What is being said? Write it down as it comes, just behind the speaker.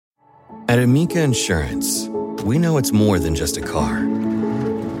At Amica Insurance, we know it's more than just a car.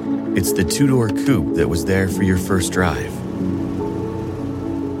 It's the two-door coupe that was there for your first drive,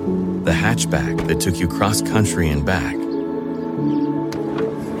 the hatchback that took you cross-country and back, and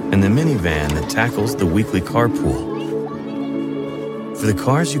the minivan that tackles the weekly carpool. For the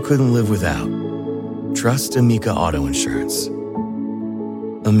cars you couldn't live without, trust Amica Auto Insurance.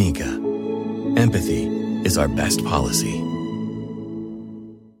 Amica. Empathy is our best policy.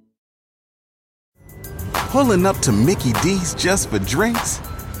 Pulling up to Mickey D's just for drinks?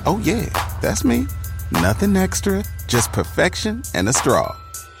 Oh yeah, that's me. Nothing extra, just perfection and a straw.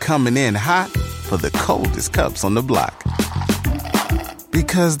 Coming in hot for the coldest cups on the block.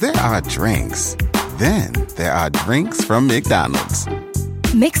 Because there are drinks. Then there are drinks from McDonald's.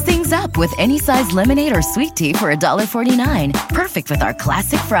 Mix things up with any size lemonade or sweet tea for $1.49. Perfect with our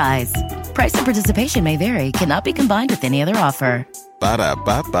classic fries. Price and participation may vary. Cannot be combined with any other offer.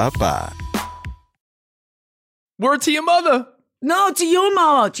 Ba-da-ba-ba-ba. Word to your mother. No, to your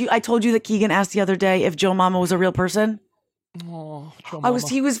mama. I told you that Keegan asked the other day if Joe Mama was a real person. Oh, Joe Mama.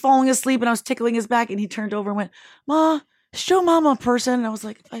 He was falling asleep and I was tickling his back and he turned over and went, Ma, is Joe Mama a person? And I was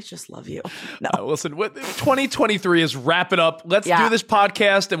like, I just love you. No. Listen, 2023 is wrapping up. Let's do this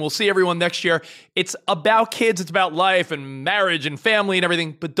podcast and we'll see everyone next year. It's about kids. It's about life and marriage and family and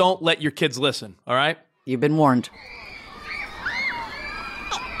everything, but don't let your kids listen. All right? You've been warned.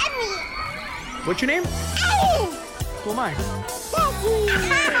 What's your name? Who am I?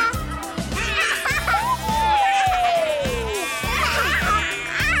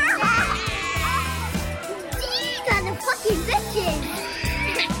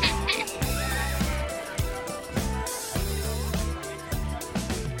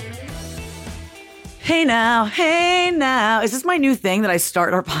 Hey now. Is this my new thing that I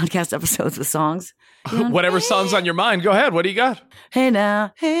start our podcast episodes with songs? Whatever song's on your mind. Go ahead. What do you got? Hey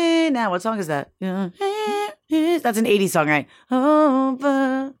now. What song is that? That's an 80s song, right?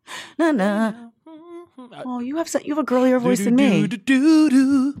 Oh, you have a girlier voice than me.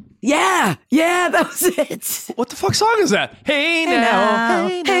 Yeah, that was it. What the fuck song is that? Hey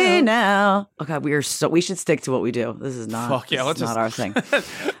now. Okay, we should stick to what we do. This is not. Fuck yeah, not our thing.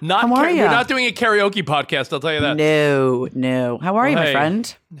 How are you? We're not doing a karaoke podcast. I'll tell you that. No. How are you, my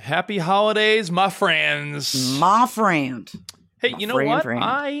friend? Happy holidays, my friends. My friend. Hey, you know what?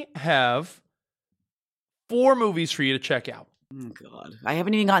 I have 4 movies for you to check out. Oh, God. I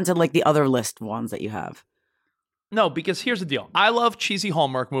haven't even gotten to like the other list ones that you have. No, because here's the deal. I love cheesy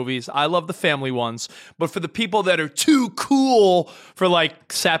Hallmark movies. I love the family ones. But for the people that are too cool for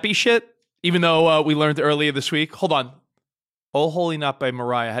like sappy shit, even though we learned earlier this week. Hold on. Oh Holy Night by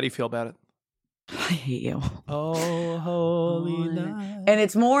Mariah. How do you feel about it? I hate you. Oh Holy Night. And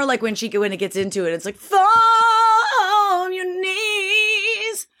it's more like when it gets into it, it's like, fall on your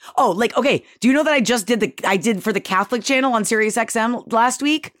knees. Oh, like, okay. Do you know that I did for the Catholic channel on Sirius XM last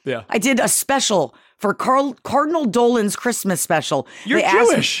week? Yeah. I did a special for Cardinal Dolan's Christmas special. You're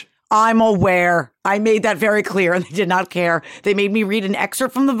Jewish. I'm aware. I made that very clear and they did not care. They made me read an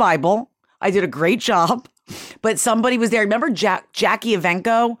excerpt from the Bible. I did a great job. But somebody was there. Remember Jackie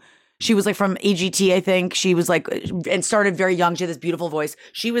Evenko? She was like from AGT, I think. She was like, and started very young. She had this beautiful voice.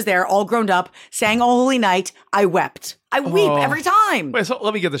 She was there, all grown up, sang Oh Holy Night. I wept. I weep every time. Wait, so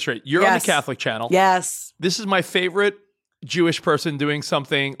let me get this straight. You're on the Catholic channel. Yes. This is my favorite Jewish person doing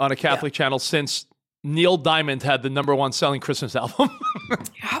something on a Catholic channel since Neil Diamond had the #1 selling Christmas album.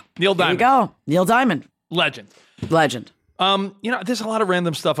 Neil Diamond. There you go. Neil Diamond. Legend. There's a lot of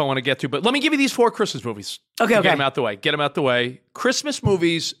random stuff I want to get to, but let me give you these 4 Christmas movies. Okay. Get them out the way. Christmas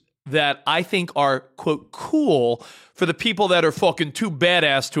movies that I think are, quote, cool for the people that are fucking too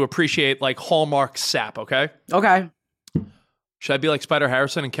badass to appreciate like Hallmark sap, okay? Okay. Should I be like Spider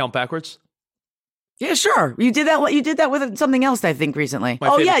Harrison and count backwards? Yeah, sure. You did that with something else, I think, recently. My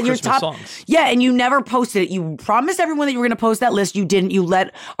favorite your Christmas songs. Yeah, and you never posted it. You promised everyone that you were going to post that list. You didn't. You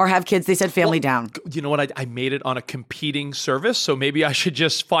let our have kids. They said family down. You know what? I made it on a competing service, so maybe I should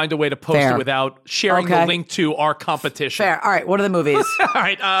just find a way to post it without sharing the link to our competition. Fair. All right. What are the movies? All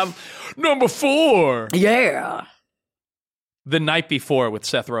right. Number 4. Yeah. The Night Before with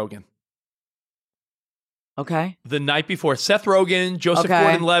Seth Rogen. Okay. The Night Before. Seth Rogen, Joseph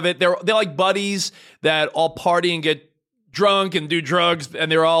Gordon-Levitt. They're like buddies that all party and get drunk and do drugs,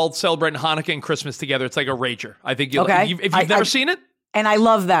 and they're all celebrating Hanukkah and Christmas together. It's like a rager. I think if you've never seen it. And I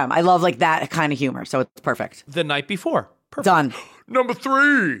love them. I love like that kind of humor, so it's perfect. The Night Before. Perfect. Done. Number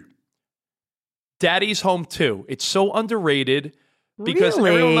 3. Daddy's Home 2. It's so underrated because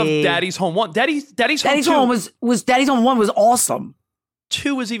everyone loved Daddy's Home 1. Daddy's Home 2. Daddy's Home 1 was awesome.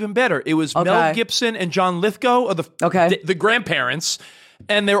 2 was even better. It was Mel Gibson and John Lithgow, the grandparents,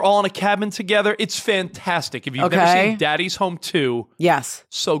 and they're all in a cabin together. It's fantastic. If you've never seen Daddy's Home 2, yes,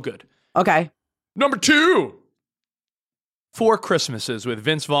 so good. Okay. Number 2, Four Christmases with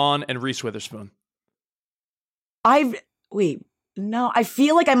Vince Vaughn and Reese Witherspoon. I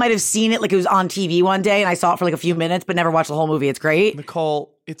feel like I might have seen it, like it was on TV one day and I saw it for like a few minutes, but never watched the whole movie. It's great.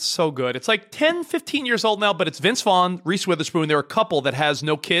 Nicole, it's so good. It's like 10, 15 years old now, but it's Vince Vaughn, Reese Witherspoon. They're a couple that has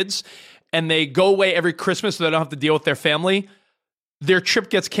no kids, and they go away every Christmas so they don't have to deal with their family. Their trip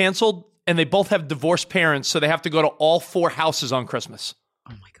gets canceled, and they both have divorced parents, so they have to go to all 4 houses on Christmas.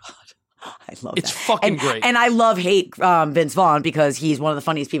 Oh my God. I love It's that. fucking great. And I hate Vince Vaughn because he's one of the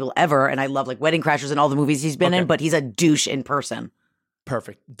funniest people ever. And I love like Wedding Crashers and all the movies he's been in, but he's a douche in person.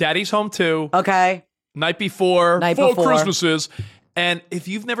 Perfect. Daddy's Home 2. Okay. Night Before. Night Four Before. Christmases. And if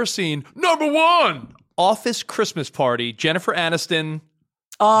you've never seen number 1, Office Christmas Party, Jennifer Aniston,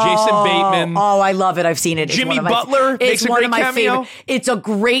 Jason Bateman. Oh, I love it. I've seen it. It's Jimmy one of my- Butler makes It's a one great of my cameo. favorite. It's a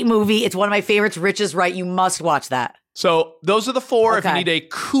great movie. It's one of my favorites. Rich is Right. You must watch that. So those are the 4 if you Okay. need a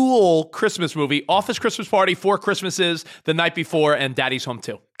cool Christmas movie. Office Christmas Party, 4 Christmases, The Night Before, and Daddy's Home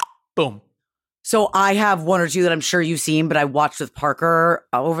 2. Boom. So I have 1 or 2 that I'm sure you've seen, but I watched with Parker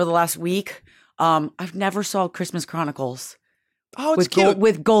over the last week. I've never saw Christmas Chronicles. Oh, it's with cute.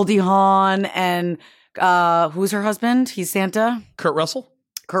 with Goldie Hawn and who's her husband? He's Santa. Kurt Russell?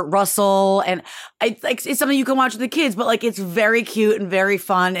 Kurt Russell, and it's something you can watch with the kids, but like it's very cute and very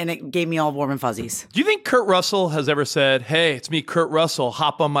fun, and it gave me all warm and fuzzies. Do you think Kurt Russell has ever said, "Hey, it's me, Kurt Russell,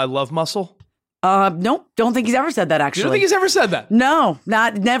 hop on my love muscle"? Nope, don't think he's ever said that. You Actually, don't think he's ever said that? no,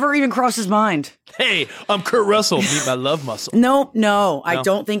 never even crossed his mind. Hey, I'm Kurt Russell, meet my love muscle. Nope, no, I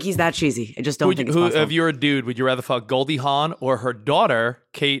don't think he's that cheesy. I just don't think it's possible. If you're a dude, would you rather fuck Goldie Hawn or her daughter,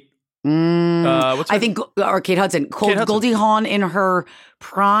 Kate? What's her I think, or Kate Hudson. Hudson. Goldie Hawn in her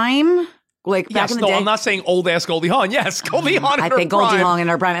prime, like back Yes, in the no, day. I'm not saying old ass Goldie Hawn. Yes, Goldie Hawn in I her think Goldie prime. Hawn in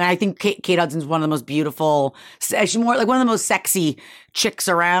her prime, and I think Kate Hudson's one of the most beautiful. She's more like one of the most sexy chicks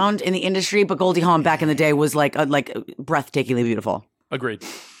around in the industry. But Goldie Hawn back in the day was like breathtakingly beautiful. Agreed.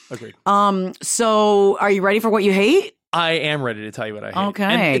 So are you ready for what you hate? I am ready to tell you what I hate. Okay,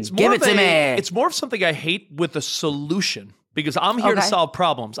 And it's give more it of to me. It's more of something I hate with a solution because I'm here to Okay. solve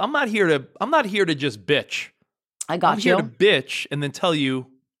problems. I'm not here to just bitch. I got I'm you. here to bitch and then tell you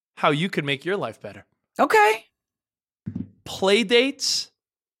how you can make your life better. Okay. Play dates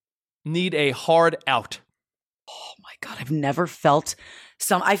need a hard out. Oh my God, I've never felt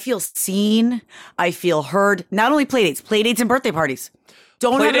I feel seen. I feel heard. Not only play dates and birthday parties.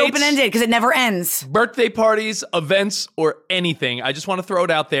 Don't Play have it dates- open-ended because it never ends. Birthday parties, events, or anything. I just want to throw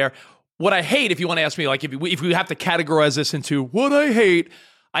it out there. What I hate, if you want to ask me, like if we have to categorize this into what I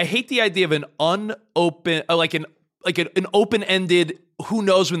hate the idea of an unopen, an open-ended. Who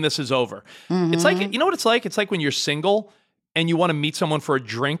knows when this is over? It's like, you know what it's like? It's like when you're single and you want to meet someone for a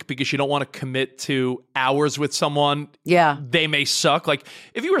drink because you don't want to commit to hours with someone. Yeah. They may suck. Like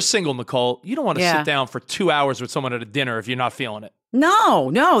if you were single, Nicole, you don't want to Yeah. sit down for 2 hours with someone at a dinner if you're not feeling it. No,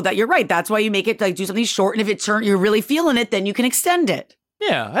 that you're right. That's why you make it like do something short, and if you're really feeling it, then you can extend it.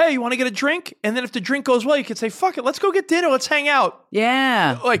 Yeah. Hey, you want to get a drink? And then if the drink goes well, you could say, fuck it, let's go get dinner. Let's hang out.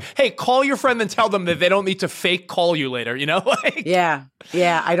 Yeah. Like, hey, call your friend and tell them that they don't need to fake call you later, you know? Like, Yeah.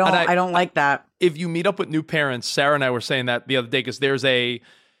 I don't like that. if you meet up with new parents, Sarah and I were saying that the other day because there's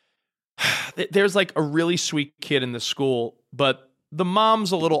like a really sweet kid in the school, but the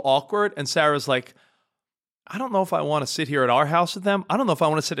mom's a little awkward. And Sarah's like, I don't know if I want to sit here at our house with them. I don't know if I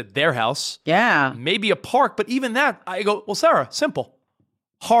want to sit at their house. Yeah. Maybe a park, but even that, I go, well, Sarah, simple.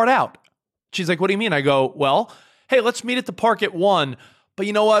 Hard out. She's like, what do you mean? I go, well, hey, let's meet at the park at 1. But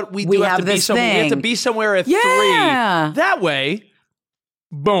you know what? We We have have to be this somewhere. We have to thing. be somewhere at Yeah. 3. That way,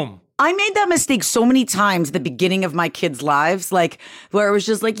 boom. I made that mistake so many times at the beginning of my kids' lives, like where it was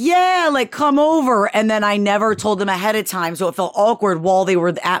just like, yeah, like come over. And then I never told them ahead of time. So it felt awkward while they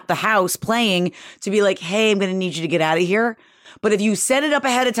were at the house playing to be like, hey, I'm going to need you to get out of here. But if you set it up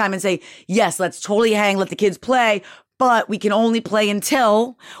ahead of time and say, yes, let's totally hang, let the kids play, but we can only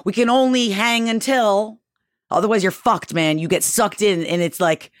hang until, otherwise you're fucked, man. You get sucked in and it's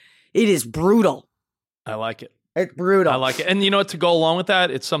like, it is brutal. I like it. It's brutal. I like it. And you know what, to go along with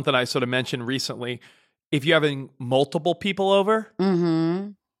that, it's something I sort of mentioned recently. If you're having multiple people over,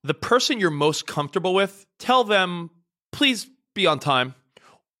 the person you're most comfortable with, tell them, please be on time.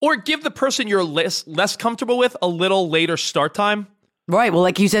 Or give the person you're less comfortable with a little later start time. Right. Well,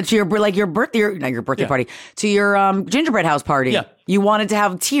 like you said to your birthday party, to your gingerbread house party. Yeah. You wanted to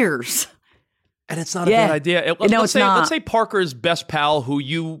have tears. And it's not a bad idea. No, Let's say Parker's best pal, who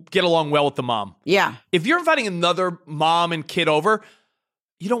you get along well with the mom. Yeah. If you're inviting another mom and kid over,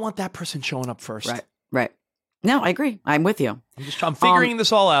 you don't want that person showing up first. Right. No, I agree. I'm with you. I'm figuring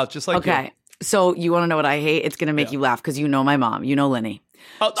this all out, just like okay. you. So you want to know what I hate? It's going to make you laugh because you know my mom. You know Lenny.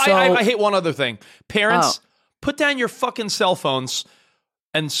 Oh, I hate one other thing. Parents, put down your fucking cell phones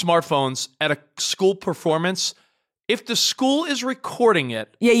and smartphones at a school performance. If the school is recording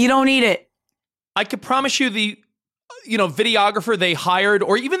it, yeah, you don't need it. I could promise you the videographer they hired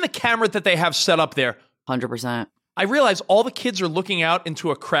or even the camera that they have set up there. 100%. I realize all the kids are looking out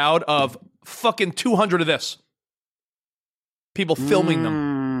into a crowd of fucking 200 of this. People filming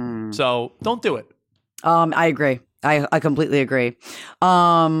them. So don't do it. I agree. I completely agree.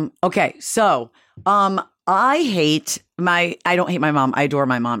 Okay. So, I don't hate my mom. I adore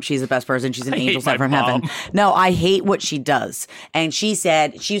my mom. She's the best person. She's an angel sent from heaven. No, I hate what she does. And she used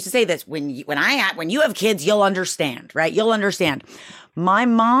to say this, when you have kids, you'll understand, right? You'll understand. My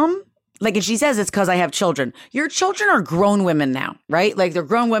mom, and she says it's because I have children. Your children are grown women now, right? Like they're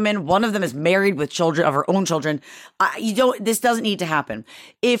grown women. One of them is married with children of her own children. This doesn't need to happen.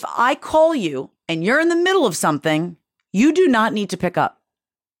 If I call you and you're in the middle of something, you do not need to pick up.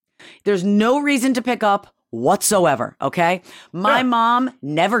 There's no reason to pick up whatsoever, okay? My mom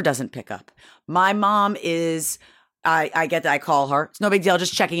never doesn't pick up. My mom is, I call her. It's no big deal,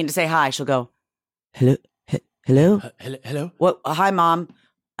 just checking in to say hi. She'll go, hello? Hello? What? Hi, Mom.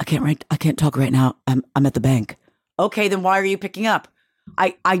 I can't talk right now. I'm at the bank. Okay, then why are you picking up?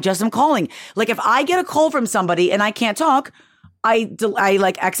 I just am calling. Like if I get a call from somebody and I can't talk, I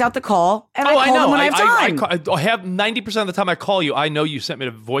X out the call and I call them when I have time. I have 90% of the time I call you, I know you sent me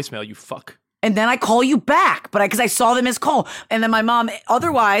a voicemail, you fuck. And then I call you back, but because I saw them as call. And then my mom,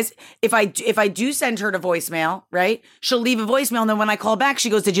 otherwise, if I do send her to voicemail, right, she'll leave a voicemail. And then when I call back,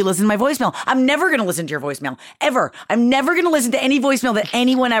 she goes, did you listen to my voicemail? I'm never going to listen to your voicemail, ever. I'm never going to listen to any voicemail that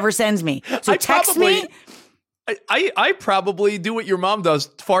anyone ever sends me. So text me. I probably do what your mom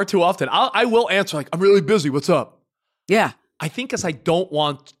does far too often. I will answer like, I'm really busy. What's up? Yeah. I think because I don't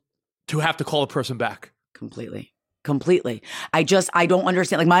want to have to call a person back. Completely. I don't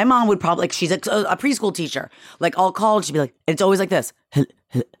understand. Like my mom would probably, she's a preschool teacher. Like I'll call and she'd be like, and it's always like this.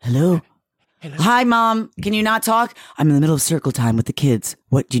 Hello? Hi, Mom. Can you not talk? I'm in the middle of circle time with the kids.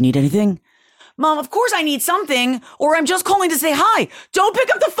 What, do you need anything? Mom, of course I need something, or I'm just calling to say hi. Don't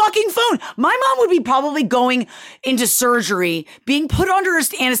pick up the fucking phone. My mom would be probably going into surgery, being put under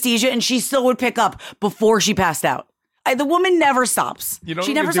anesthesia, and she still would pick up before she passed out. The woman never stops. You know what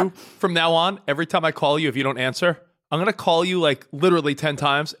I'm going to do from now on? Every time I call you, if you don't answer, I'm going to call you like literally 10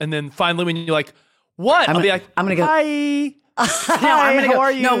 times. And then finally when you're like, what? I'll be like, I'm going to go, hi. How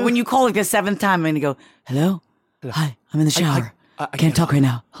are you? No, when you call like the 7th time, I'm going to go, hello? Hi, I'm in the shower. I can't talk right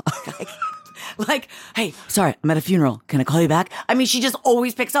now. Like, hey, sorry, I'm at a funeral. Can I call you back? I mean, she just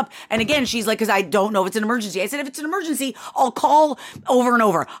always picks up. And again, she's like, because I don't know if it's an emergency. I said, if it's an emergency, I'll call over and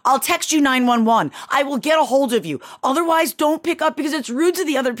over. I'll text you 911. I will get a hold of you. Otherwise, don't pick up because it's rude to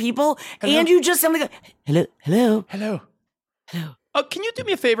the other people. Hello? And you just sound like, hello. Oh, can you do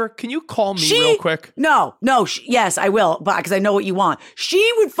me a favor? Can you call me real quick? No. Yes, I will, but because I know what you want.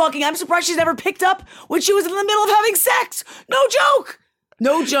 She would I'm surprised she's never picked up when she was in the middle of having sex. No joke.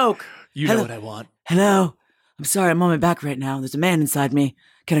 You know what I want. Hello. I'm sorry, I'm on my back right now. There's a man inside me.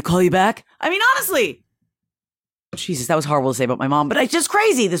 Can I call you back? I mean, honestly. Jesus, that was horrible to say about my mom, but it's just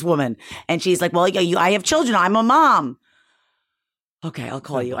crazy, this woman. And she's like, well, I have children. I'm a mom. Okay, I'll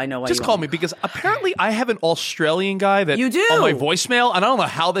call you. I know why Just call me because apparently I have an Australian guy that you do on my voicemail, and I don't know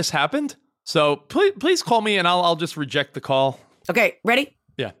how this happened. So please call me and I'll just reject the call. Okay, ready?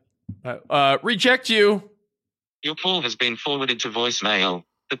 Yeah. Reject you. Your call has been forwarded to voicemail.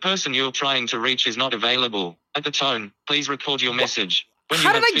 The person you're trying to reach is not available. At the tone, please record your message.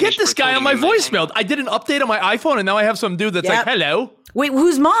 How did I get this guy on my voicemail? I did an update on my iPhone, and now I have some dude that's like, hello. Wait,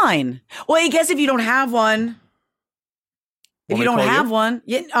 who's mine? Well, I guess if you don't have one. If you don't have one,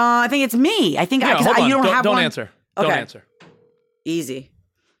 I think it's me. I think because you don't have one. Don't answer. Okay. Don't answer. Easy.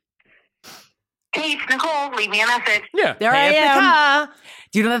 Hey, it's Nicole. Leave me a message. Yeah. There I am.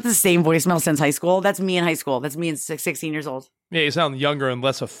 Do you know that's the same voicemail since high school? That's me in high school. That's me in 16 years old. Yeah, you sound younger and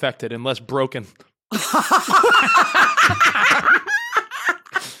less affected and less broken.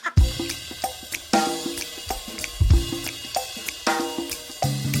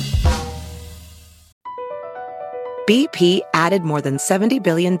 BP added more than $70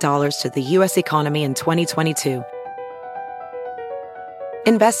 billion to the U.S. economy in 2022.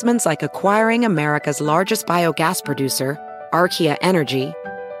 Investments like acquiring America's largest biogas producer, Archaea Energy,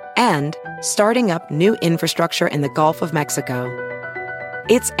 and starting up new infrastructure in the Gulf of Mexico.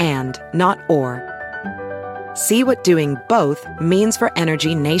 It's and, not or. See what doing both means for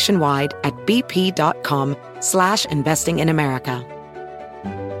energy nationwide at bp.com/investing in America.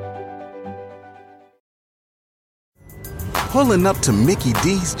 Pulling up to Mickey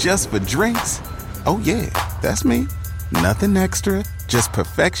D's just for drinks? Oh yeah, that's me. Nothing extra, just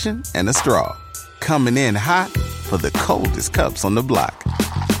perfection and a straw. Coming in hot for the coldest cups on the block.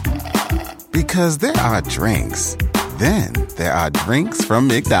 Because there are drinks. Then there are drinks from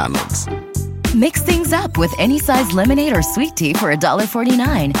McDonald's. Mix things up with any size lemonade or sweet tea for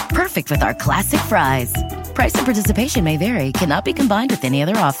 $1.49. Perfect with our classic fries. Price and participation may vary. Cannot be combined with any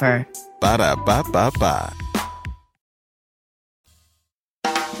other offer. Ba-da-ba-ba-ba.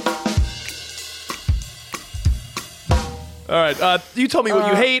 All right, you told me what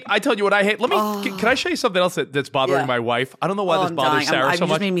you hate. I told you what I hate. Can I show you something else that's bothering my wife? I don't know why this bothers Sarah so it much.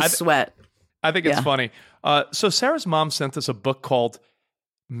 just made me sweat. I think it's funny. So Sarah's mom sent us a book called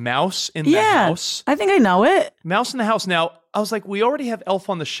Mouse in the House. I think I know it. Mouse in the House. Now, I was like, we already have Elf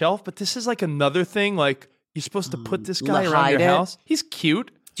on the Shelf, but this is like another thing. Like, you're supposed to put this guy around your house. He's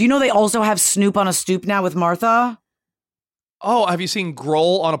cute. Do you know they also have Snoop on a Stoop now with Martha? Oh, have you seen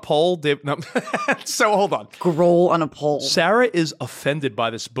Grohl on a pole? No. So hold on. Grohl on a pole. Sarah is offended by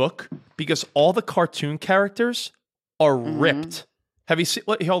this book because all the cartoon characters are ripped. Have you seen?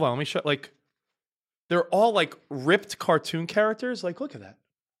 Hold on, let me show. Like, they're all like ripped cartoon characters. Like, look at that.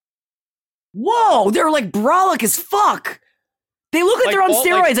 Whoa, they're like brolic as fuck. They look like they're on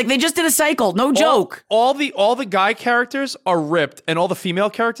steroids. Like they just did a cycle. No joke. All the guy characters are ripped, and all the female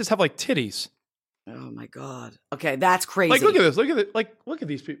characters have like titties. Oh my god. Okay, that's crazy. Like, look at this. Look at it. Like, look at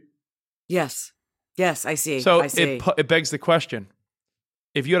these people. Yes, I see. So I see. it begs the question: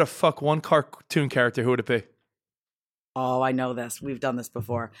 if you had to fuck one cartoon character, who would it be? Oh, I know this. We've done this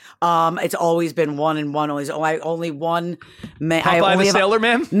before. It's always been one and one. Only one. Popeye the Sailor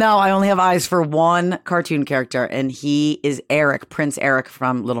Man? No, I only have eyes for one cartoon character, and he is Eric, Prince Eric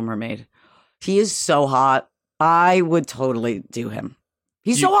from Little Mermaid. He is so hot. I would totally do him.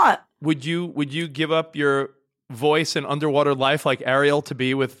 He's so hot. Would you give up your voice and underwater life like Ariel to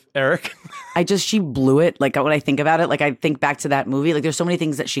be with Eric? She blew it. Like when I think about it, like I think back to that movie, like there's so many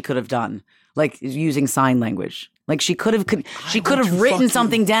things that she could have done, like using sign language. Like she could have written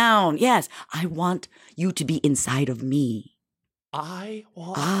something down. Yes, I want you to be inside of me. I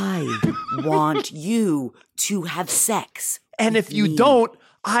want you to have sex. And if you don't,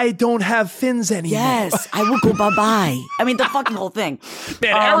 I don't have fins anymore. Yes, I will go bye-bye. I mean, the fucking whole thing.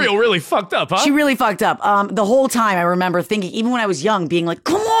 Man, Ariel really fucked up, huh? She really fucked up. The whole time I remember thinking, even when I was young, being like,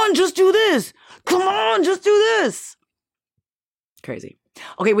 come on, just do this. Come on, just do this. Crazy.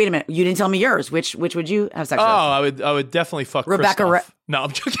 Okay, wait a minute. You didn't tell me yours. Which would you have sex with? I would definitely fuck Rebecca. No,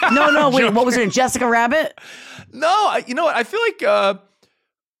 I'm joking. No, wait. What was her name? Jessica Rabbit? No, you know what? I feel like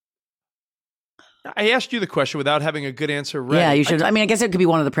I asked you the question without having a good answer ready. Yeah, you should. I guess it could be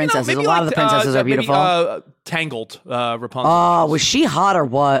one of the princesses. A lot of the princesses are beautiful. Tangled, Rapunzel. Oh, was she hot or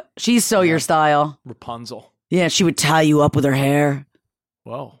what? She's so your style. Rapunzel. Yeah, she would tie you up with her hair.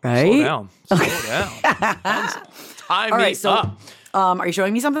 Whoa. Right? Slow down. Rapunzel. Tie me up. Are you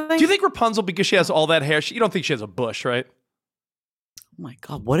showing me something? Do you think Rapunzel, because she has all that hair, you don't think she has a bush, right? Oh my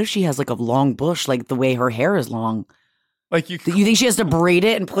God. What if she has like a long bush, like the way her hair is long? Like you think she has to braid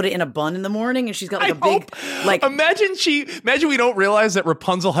it and put it in a bun in the morning, and she's got like Imagine we don't realize that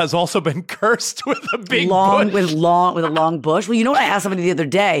Rapunzel has also been cursed with a big bush. with a long bush. Well, you know what? I asked somebody the other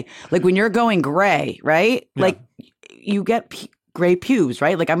day, like when you're going gray, right? Yeah. Like you get gray pubes,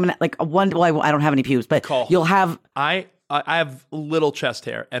 right? Like I'm gonna I don't have any pubes, but you'll have. I have little chest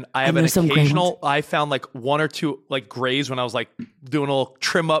hair, and I have an occasional. I found like one or two like grays when I was like doing a little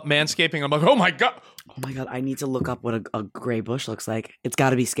trim up manscaping. I'm like, oh my god. Oh my God, I need to look up what a gray bush looks like. It's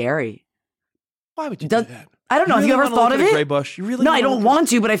got to be scary. Why would you do that? I don't know. Have you ever thought of it? Gray bush. You really? No, I don't want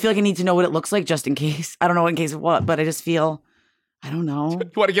to, but I feel like I need to know what it looks like just in case. I don't know in case of what, but I just feel, I don't know. You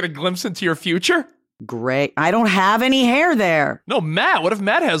want to get a glimpse into your future? Gray. I don't have any hair there. No, Matt. What if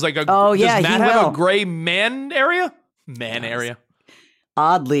Matt has like a? Oh yeah, does Matt he have will. a gray man area? Area.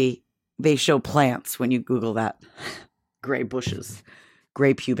 Oddly, they show plants when you Google that. Gray bushes.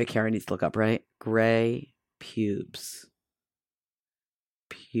 Gray pubic hair. I need to look up, right? Gray pubes.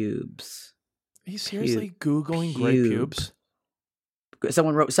 Are you seriously Googling gray pubes?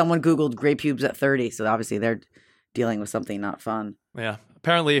 Someone Googled gray pubes at 30, so obviously they're dealing with something not fun. Yeah.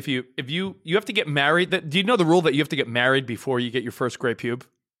 Apparently, if you have to get married, do you know the rule that you have to get married before you get your first gray pube?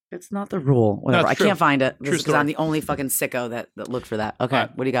 It's not the rule. Whatever. No, I can't find it because I'm the only fucking sicko that looked for that. Okay,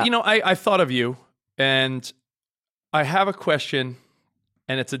 what do you got? You know, I thought of you, and I have a question,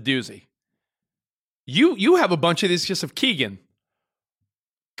 and it's a doozy. You have a bunch of these just of Keegan.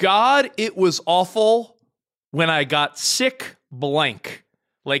 God, it was awful when I got sick blank.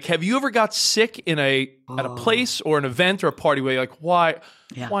 Like, have you ever got sick at a place or an event or a party where you're like, why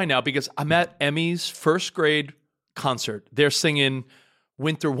now? Because I'm at Emmy's first grade concert. They're singing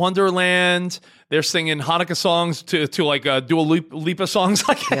Winter Wonderland. They're singing Hanukkah songs to like Dua Lipa songs,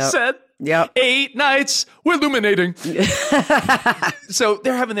 like I said. Yep. 8 nights, we're illuminating. So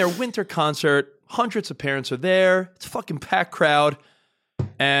they're having their winter concert. Hundreds of parents are there. It's a fucking packed crowd.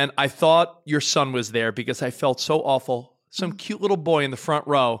 And I thought your son was there because I felt so awful. Some cute little boy in the front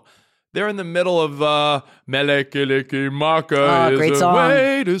row. They're in the middle of Melekiliki Maka is great a song.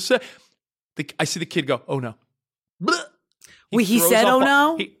 way to say. I see the kid go, oh no. Blech. He throws said, up oh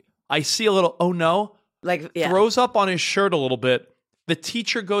on- no? I see a little, oh no. Like, yeah. Throws up on his shirt a little bit. The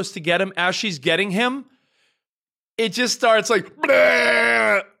teacher goes to get him. As she's getting him, it just starts like,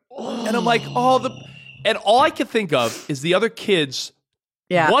 bleh. And I'm like, and all I could think of is the other kids.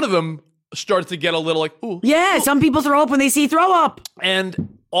 Yeah. One of them started to get a little like, ooh. Yeah, some people throw up when they see throw up.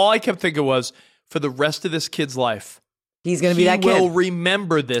 And all I kept thinking was, for the rest of this kid's life, He's going to be that he will kid.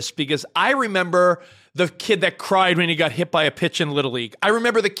 remember this because I remember the kid that cried when he got hit by a pitch in Little League. I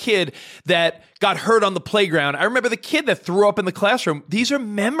remember the kid that got hurt on the playground. I remember the kid that threw up in the classroom. These are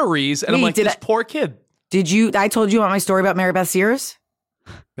memories. And I'm Wait, like, this poor kid. I told you about my story about Mary Beth Sears?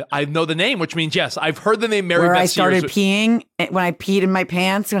 I know the name, which means yes. I've heard the name Mary Where Beth I started Sears. peeing when I peed in my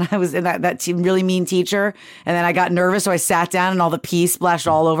pants when I was in that really mean teacher. And then I got nervous, so I sat down and all the pee splashed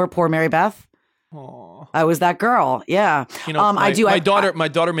all over poor Mary Beth. Aww. I was that girl. Yeah. You know, my daughter. My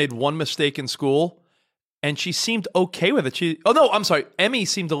daughter made one mistake in school, and she seemed okay with it. I'm sorry. Emmy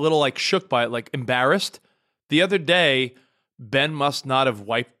seemed a little like shook by it, like embarrassed. The other day, Ben must not have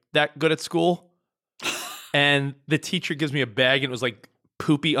wiped that good at school, and the teacher gives me a bag, and it was like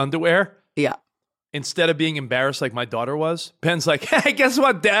poopy underwear. Yeah. Instead of being embarrassed like my daughter was, Ben's like, hey, guess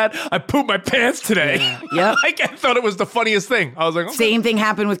what, Dad? I pooped my pants today. Yep. Like, I thought it was the funniest thing. I was like, okay. Same thing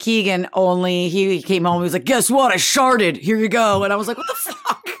happened with Keegan, only he came home. He was like, guess what? I sharted. Here you go. And I was like, what the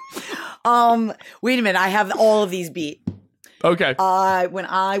fuck? Wait a minute. I have all of these beat. Okay. When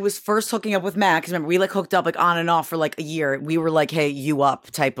I was first hooking up with Matt, because remember, we like hooked up like on and off for like a year. We were like, hey, you up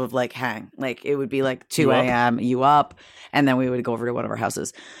type of like hang. Like it would be like 2 a.m., you up. And then we would go over to one of our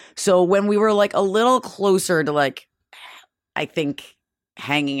houses. So when we were like a little closer to like, I think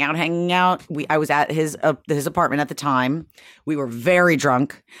hanging out, I was at his apartment at the time. We were very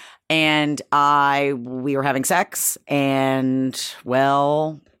drunk and we were having sex and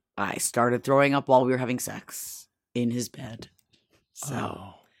well, I started throwing up while we were having sex in his bed.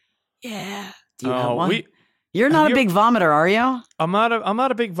 So, yeah. Do you have one? You're not a big vomiter, are you? I'm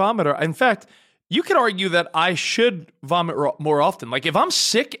not a big vomiter. In fact, you could argue that I should vomit more often. Like if I'm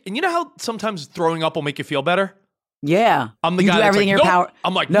sick, and you know how sometimes throwing up will make you feel better? Yeah. I'm the you guy do that's everything like, in your "Nope." power.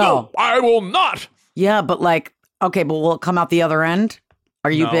 I'm like, no, I will not. Yeah, but like, okay, but will it come out the other end?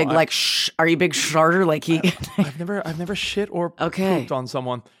 Are you No, big are you big sharter like he? I've never shit or pooped on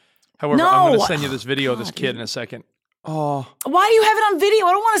someone. However, No. I'm going to send you this video of this kid in a second. Oh, Why do you have it on video?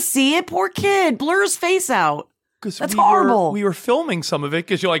 I don't want to see it. Poor kid. Blur his face out. That's horrible. We were filming some of it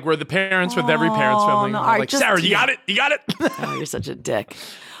because you're like, we're the parents with every parent's filming. no, I'm all right, like, just- Sarah, you got it. You got it. Oh, you're such a dick.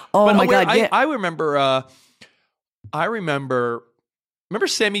 Oh But my God. Yeah. I remember. Remember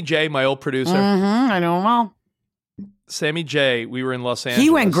Sammy J, my old producer. I know him well. Sammy J. We were in Los Angeles. He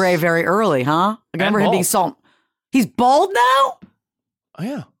went gray very early, huh? I remember him being bald. salt. He's bald now? Oh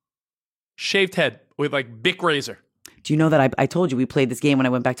yeah, shaved head with like Bic razor. Do you know that I told you we played this game when I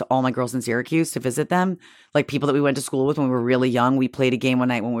went back to all my girls in Syracuse to visit them? Like people that we went to school with when we were really young. We played a game one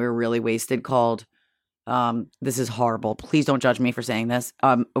night when we were really wasted called, this is horrible. Please don't judge me for saying this.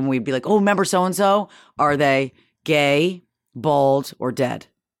 And we'd be like, oh, remember so-and-so? Are they gay, bald, or dead?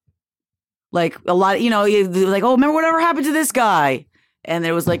 Like a lot, like, oh, remember whatever happened to this guy? And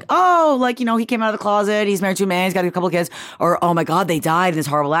it was like, oh, like, he came out of the closet. He's married to a man. He's got a couple of kids. Or, oh my God, they died in this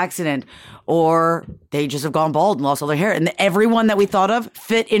horrible accident. Or they just have gone bald and lost all their hair. And everyone that we thought of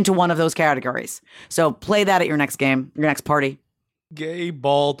fit into one of those categories. So play that at your next game, your next party. Gay,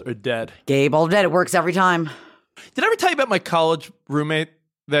 bald, or dead? Gay, bald, or dead. It works every time. Did I ever tell you about my college roommate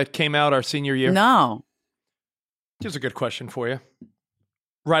that came out our senior year? No. Here's a good question for you.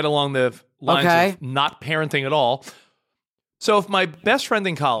 Right along the lines Okay. of not parenting at all. So if my best friend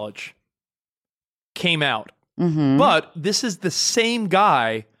in college came out, but this is the same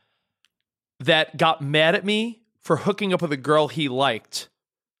guy that got mad at me for hooking up with a girl he liked,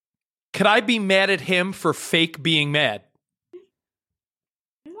 could I be mad at him for fake being mad?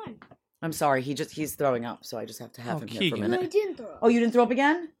 I'm sorry. He's throwing up. So I just have to have him here for a Keegan. minute. I didn't throw up. Oh, you didn't throw up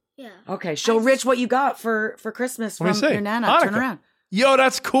again? Yeah. Okay. Show Rich what you got for Christmas Let me from see. your Nana. Turn Hanukkah. around. Yo,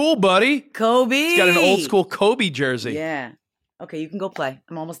 that's cool, buddy. Kobe. He's got an old school Kobe jersey. Yeah. Okay, you can go play.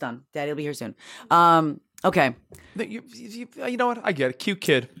 I'm almost done. Daddy will be here soon. Okay. You know what? I get it. Cute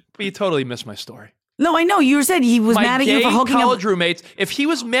kid. But you totally missed my story. No, I know. You said he was My mad at you gay for hooking college up. roommates, if he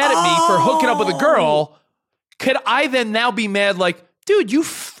was mad at me for hooking up with a girl, could I then now be mad like, dude,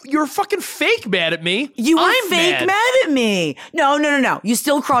 you're fucking fake mad at me. You were I'm fake mad at me. No. You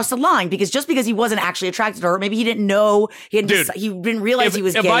still crossed the line because just because he wasn't actually attracted to her, maybe he didn't know, he didn't realize he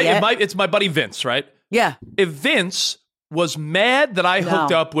was gay yet. It's my buddy Vince, right? Yeah. If Vince was mad that I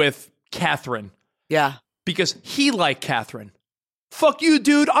hooked up with Catherine. Yeah. Because he liked Catherine. Fuck you,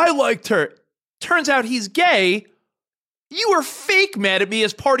 dude. I liked her. Turns out he's gay. You were fake mad at me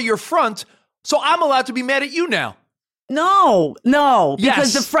as part of your front, so I'm allowed to be mad at you now. No,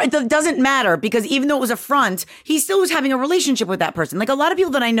 because Yes. that doesn't matter because even though it was a front, he still was having a relationship with that person. Like a lot of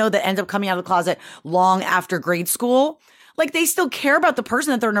people that I know that end up coming out of the closet long after grade school, like they still care about the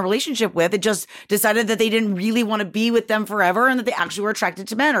person that they're in a relationship with. It just decided that they didn't really want to be with them forever and that they actually were attracted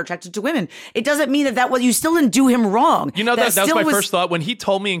to men or attracted to women. It doesn't mean that was, you still didn't do him wrong. You know, that was my first thought when he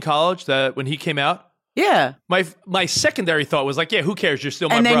told me in college that when he came out. Yeah. My secondary thought was like, yeah, who cares? You're still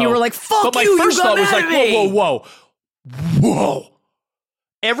my bro. And then you were like, fuck but you, my first you got thought was mad like, at me. whoa.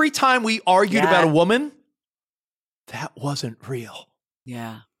 Every time we argued about a woman, that wasn't real.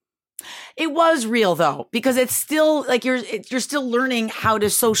 Yeah. It was real though, because it's still like you're still learning how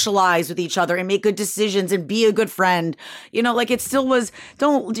to socialize with each other and make good decisions and be a good friend. You know, like it still was.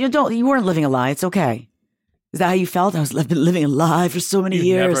 You weren't living a lie. It's okay. Is that how you felt? I was living a lie for so many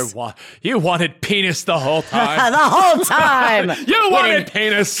years. You wanted penis the whole time. The whole time. You wanted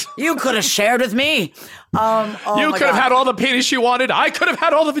penis. You could have shared with me. You could have had all the penis you wanted. I could have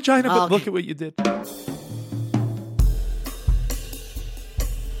had all the vagina, but look at what you did.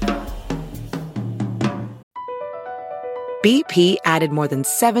 BP added more than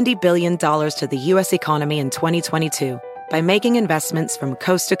 $70 billion to the U.S. economy in 2022 by making investments from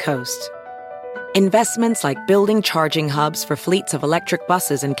coast to coast. Investments like building charging hubs for fleets of electric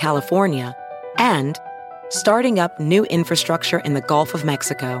buses in California and starting up new infrastructure in the Gulf of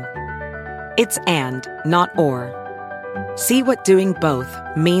Mexico. It's and, not or. See what doing both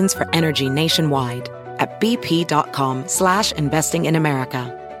means for energy nationwide at bp.com/investing in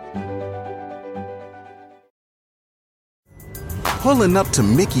America. Pulling up to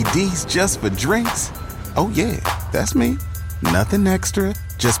Mickey D's just for drinks? Oh yeah, that's me. Nothing extra,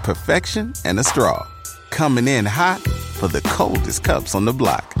 just perfection and a straw. Coming in hot for the coldest cups on the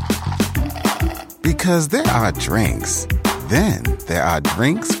block. Because there are drinks. Then there are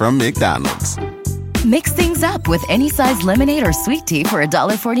drinks from McDonald's. Mix things up with any size lemonade or sweet tea for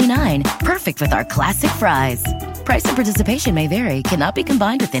 $1.49. Perfect with our classic fries. Price and participation may vary. Cannot be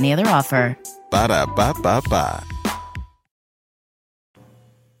combined with any other offer. Ba-da-ba-ba-ba.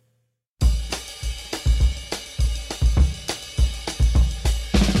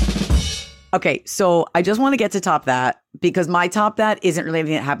 Okay, so I just want to get to top that because my top that isn't really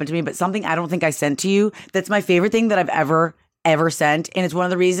anything that happened to me, but something I don't think I sent to you. That's my favorite thing that I've ever sent. And it's one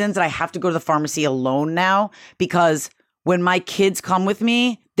of the reasons that I have to go to the pharmacy alone now because when my kids come with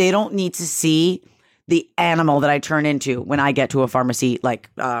me, they don't need to see the animal that I turn into when I get to a pharmacy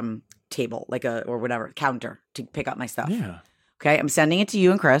table, or whatever, counter to pick up my stuff. Yeah. Okay, I'm sending it to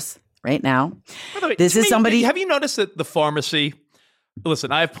you and Chris right now. By the way, this is somebody. Have you noticed that the pharmacy?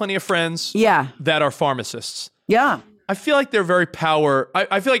 Listen, I have plenty of friends that are pharmacists. Yeah. I feel like they're very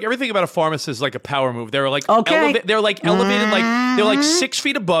I feel like everything about a pharmacist is like a power move. They're like elevated, like they're like 6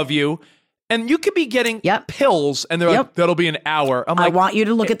 feet above you, and you could be getting pills, and they're like, that'll be an hour. I'm like, I want you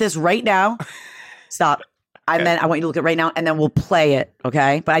to look at this right now. Stop. I want you to look at it right now, and then we'll play it,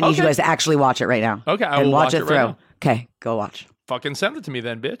 okay? But I need you guys to actually watch it right now. Okay, I will watch it through. right now. Okay, go watch. Fucking send it to me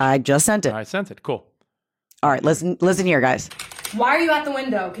then, bitch. I just sent it. I sent it. Cool. All right, listen here, guys. Why are you at the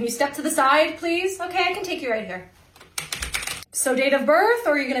window? Can you step to the side, please? Okay, I can take you right here. So date of birth,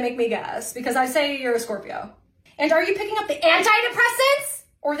 or are you gonna make me guess? Because I say you're a Scorpio. And are you picking up the antidepressants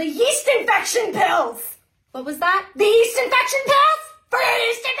or the yeast infection pills? What was that? The yeast infection pills? For your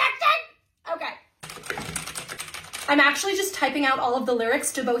yeast infection? Okay. I'm actually just typing out all of the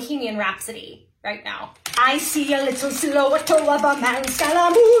lyrics to Bohemian Rhapsody right now. I see a little silhouette of a man,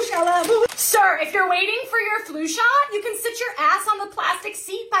 Scaramouche, Scaramouche. Sir, if you're waiting for your flu shot, you can sit your ass on the plastic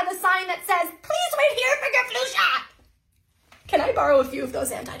seat by the sign that says, please wait here for your flu shot. Can I borrow a few of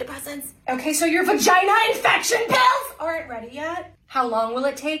those antidepressants? Okay, so your vagina infection pills aren't ready yet. How long will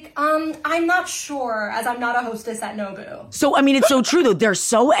it take? I'm not sure, as I'm not a hostess at Nobu. So, I mean, it's so true, though. They're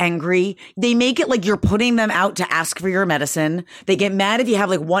so angry. They make it like you're putting them out to ask for your medicine. They get mad if you have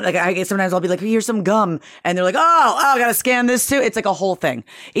like one, like I guess sometimes I'll be like, here's some gum. And they're like, oh, I gotta scan this too. It's like a whole thing.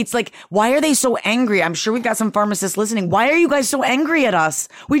 It's like, why are they so angry? I'm sure we've got some pharmacists listening. Why are you guys so angry at us?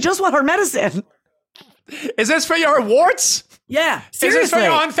 We just want our medicine. Is this for your warts? Yeah, Is this seriously. for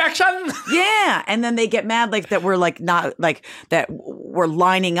your infection? Yeah, and then they get mad like that we're like not like that we're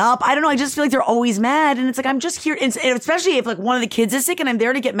lining up. I don't know. I just feel like they're always mad, and it's like I'm just here. And especially if like one of the kids is sick, and I'm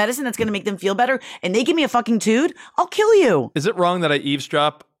there to get medicine that's going to make them feel better, and they give me a fucking toot, I'll kill you. Is it wrong that I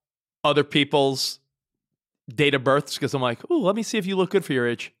eavesdrop other people's date of births because I'm like, oh, let me see if you look good for your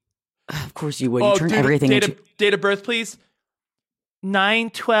age. Of course you would. You turn everything date into. Date of birth, please.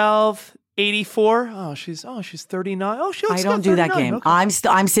 9/12/84. Oh, she's 39. Oh, she looks I don't good, do that 39. game. Okay.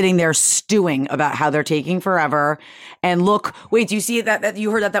 I'm sitting there stewing about how they're taking forever. And look, wait, do you see that you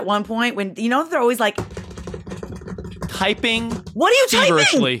heard at that one point when you know they're always like Typing. What are you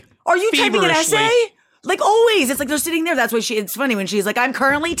feverishly. typing? Are you typing an Feverishly. essay? Like always, it's like they're sitting there. That's why it's funny when she's like, I'm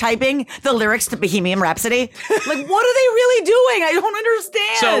currently typing the lyrics to Bohemian Rhapsody. Like, what are they really doing? I don't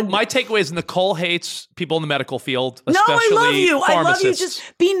understand. So my takeaway is Nicole hates people in the medical field, no, especially I love you. I love you. pharmacists.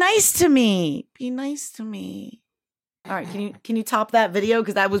 Just be nice to me. Be nice to me. All right, can you top that video?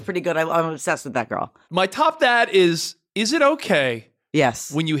 Because that was pretty good. I'm obsessed with that girl. My top that is it okay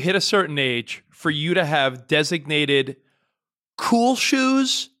Yes. when you hit a certain age for you to have designated cool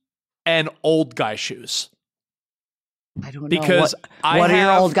shoes and old guy shoes? I don't know. Because what are your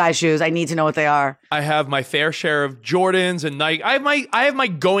have- old guy shoes? I need to know what they are. I have my fair share of Jordans and Nike. I have my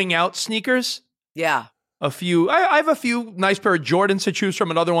going out sneakers. Yeah. I have a few nice pair of Jordans to choose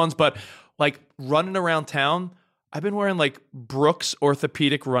from and other ones, but like running around town, I've been wearing like Brooks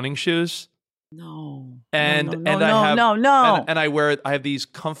orthopedic running shoes. No. And no, I have no. and I have these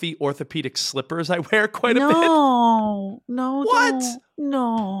comfy orthopedic slippers I wear quite a bit. No. What?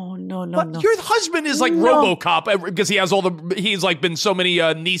 No. But your husband is like RoboCop because he's like been so many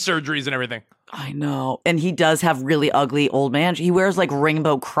knee surgeries and everything. I know. And he does have really ugly old man. He wears like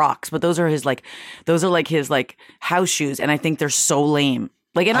rainbow Crocs, but those are his house shoes. And I think they're so lame.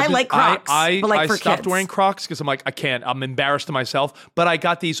 Like, and I like Crocs. I but like for stopped kids. wearing Crocs because I'm like, I can't. I'm embarrassed to myself. But I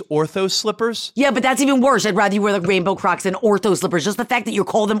got these ortho slippers. Yeah, but that's even worse. I'd rather you wear like rainbow Crocs than ortho slippers. Just the fact that you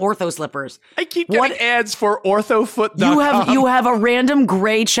call them ortho slippers. I keep getting ads for orthofoot.com. You have a random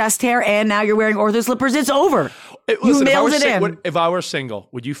gray chest hair, and now you're wearing ortho slippers. It's over. You nailed it in. If I were single,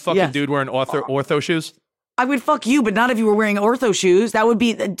 would you fuck a dude wearing ortho shoes? I would fuck you, but not if you were wearing ortho shoes. That would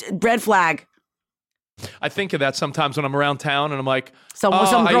be a red flag. I think of that sometimes when I'm around town and I'm like, some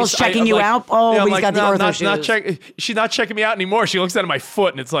girl's checking you out. Oh, but he's got the ortho shoes. She's not checking me out anymore. She looks down at my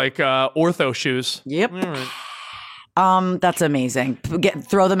foot and it's like ortho shoes. Yep. All right. That's amazing.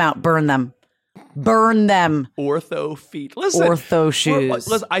 Throw them out. Burn them. Ortho feet. Listen. Ortho shoes.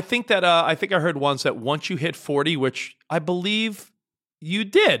 Listen, I think I heard once that once you hit 40, which I believe you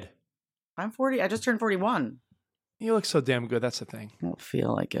did. I'm 40. I just turned 41. You look so damn good. That's the thing. I don't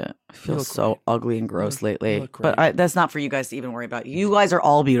feel like it. I feel so great. ugly and gross lately. look great. But that's not for you guys to even worry about. You guys are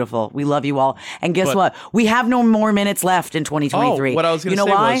all beautiful. We love you all. And guess what? We have no more minutes left in 2023. Oh, what I was going to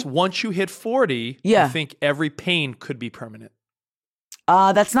say why? was once you hit 40, I think every pain could be permanent.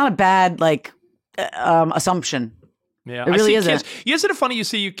 That's not a bad assumption. Yeah, it really isn't. Isn't it funny you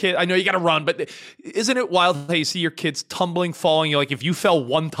see your kid? I know you got to run, but isn't it wild how you see your kids tumbling, falling? You're like, if you fell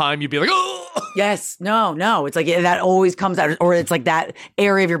one time, you'd be like, oh. Yes, no. It's like that always comes out, or it's like that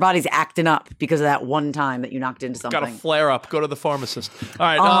area of your body's acting up because of that one time that you knocked into something. Got to flare up. Go to the pharmacist. All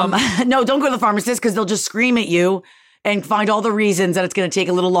right. No, don't go to the pharmacist because they'll just scream at you and find all the reasons that it's going to take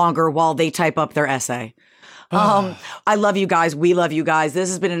a little longer while they type up their essay. I love you guys. We love you guys. This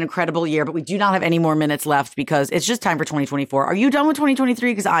has been an incredible year, but we do not have any more minutes left because it's just time for 2024. Are you done with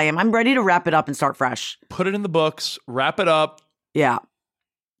 2023? Because I am. I'm ready to wrap it up and start fresh. Put it in the books. Wrap it up. Yeah.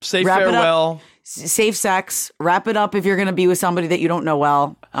 Say farewell. Safe sex. Wrap it up if you're going to be with somebody that you don't know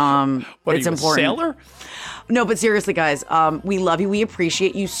well. What it's are you, important. A sailor? No, but seriously, guys, we love you. We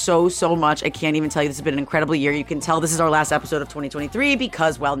appreciate you so, so much. I can't even tell you. This has been an incredible year. You can tell this is our last episode of 2023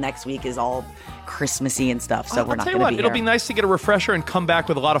 because, well, next week is all Christmassy and stuff, so we're not going to be here. It'll be nice to get a refresher and come back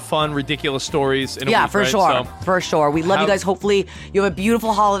with a lot of fun, ridiculous stories in a week, for right? sure. So, for sure. We love you guys. Hopefully you have a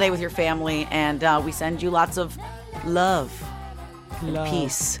beautiful holiday with your family, and we send you lots of love and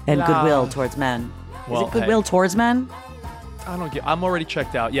peace and goodwill towards men. Well, is it goodwill towards men? I'm already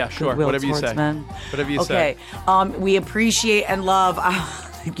checked out. Yeah, sure. Goodwill Whatever you say. Men. Whatever you say. Okay. We appreciate and love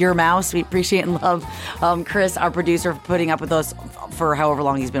your mouse. We appreciate and love Chris, our producer, for putting up with us for however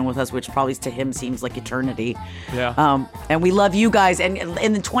long he's been with us, which probably to him seems like eternity. Yeah. And we love you guys. And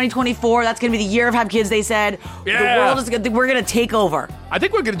in the 2024, that's going to be the year of Have Kids, they said. Yeah. The world is good. We're going to take over. I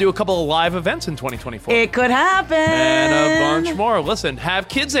think we're going to do a couple of live events in 2024. It could happen. And a bunch more. Listen, Have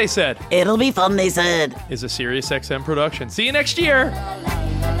Kids, they said. It'll be fun, they said. Is a SiriusXM production. See you next year.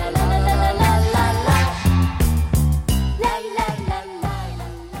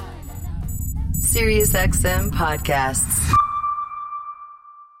 SiriusXM podcasts.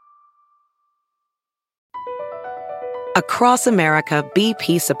 Across America,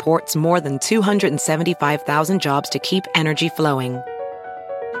 BP supports more than 275,000 jobs to keep energy flowing.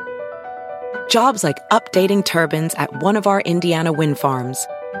 Jobs like updating turbines at one of our Indiana wind farms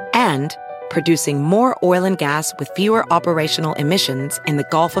and producing more oil and gas with fewer operational emissions in the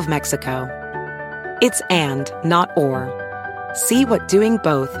Gulf of Mexico. It's and, not or. See what doing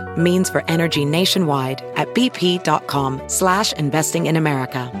both means for energy nationwide at bp.com/investing in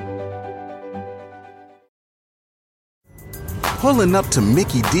America. Pulling up to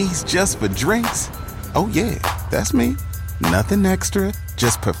Mickey D's just for drinks? Oh yeah, that's me. Nothing extra,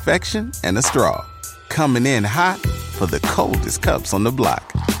 just perfection and a straw. Coming in hot for the coldest cups on the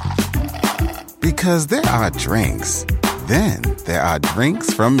block. Because there are drinks. Then there are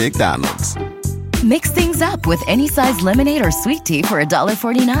drinks from McDonald's. Mix things up with any size lemonade or sweet tea for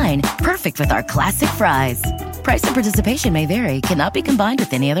 $1.49. Perfect with our classic fries. Price and participation may vary. Cannot be combined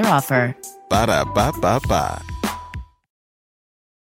with any other offer. Ba-da-ba-ba-ba.